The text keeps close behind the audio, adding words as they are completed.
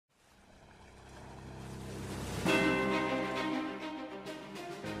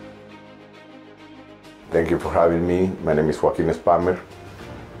Thank you for having me. My name is Joaquín.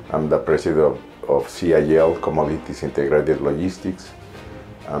 I'm the president of CIL, Commodities Integrated Logistics.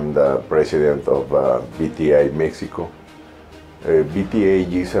 I'm the president of BTA Mexico.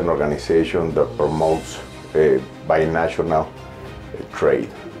 BTA is an organization that promotes binational trade.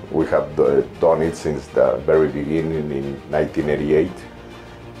 We have done it since the very beginning in 1988.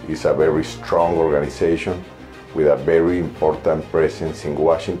 It's a very strong organization with a very important presence in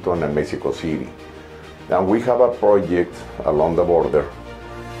Washington and Mexico City. And we have a project along the border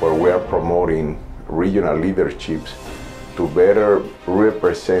where we are promoting regional leaderships to better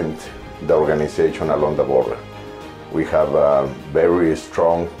represent the organization along the border. We have very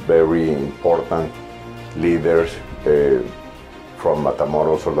strong, very important leaders from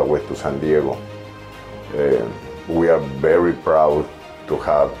Matamoros all the way to San Diego. We are very proud to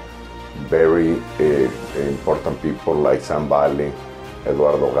have very important people like Sam Valle,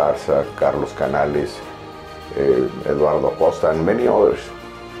 Eduardo Garza, Carlos Canales, Eduardo Costa, and many others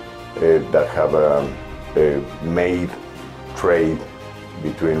that have made trade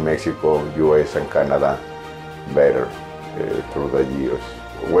between Mexico, US, and Canada better through the years.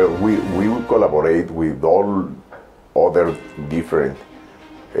 Well, we will collaborate with all other different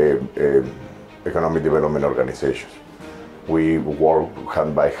economic development organizations. We work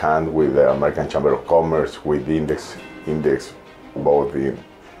hand by hand with the American Chamber of Commerce, with Index both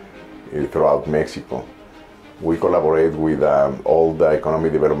throughout Mexico. We collaborate with all the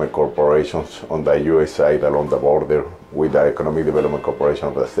economic development corporations on the US side along the border, with the Economic Development Corporation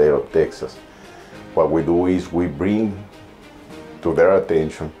of the state of Texas. What we do is we bring to their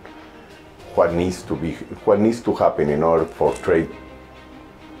attention what needs to happen in order for trade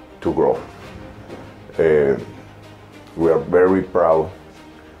to grow. We are very proud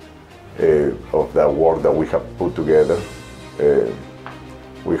of the work that we have put together.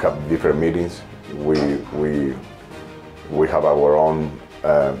 We have different meetings. We have our own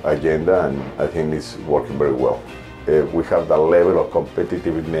agenda, and I think it's working very well. We have the level of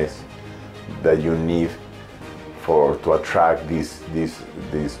competitiveness that you need to attract these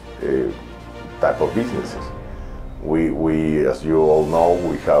type of businesses. We, as you all know,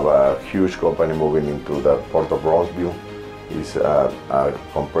 we have a huge company moving into the Port of Roseville. It's a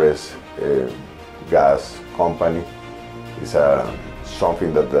compressed gas company. It's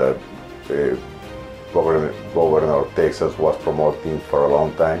something that the Governor of Texas was promoting for a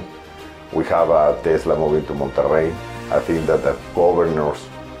long time. We have a Tesla moving to Monterrey. I think that the governors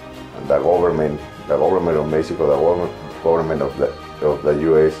and the government of Mexico, the government of the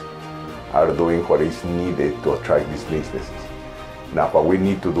US are doing what is needed to attract these businesses. Now, what we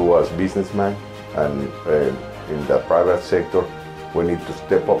need to do as businessmen and in the private sector, we need to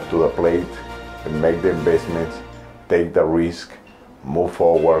step up to the plate and make the investments, take the risk, move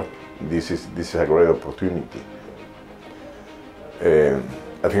forward. This is a great opportunity. I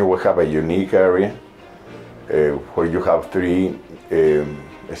think we have a unique area where you have three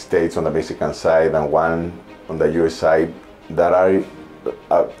states on the Mexican side and one on the US side that are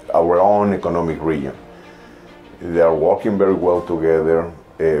our own economic region. They are working very well together.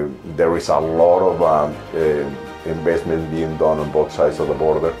 There is a lot of investment being done on both sides of the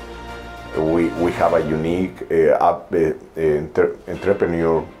border. We have a unique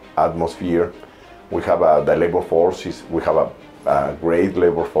entrepreneur atmosphere. We have the labor forces. We have a great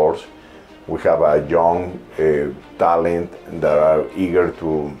labor force. We have a young talent that are eager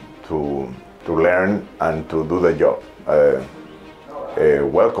to learn and to do the job.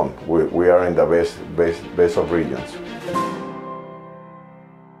 Welcome. We are in the best of regions.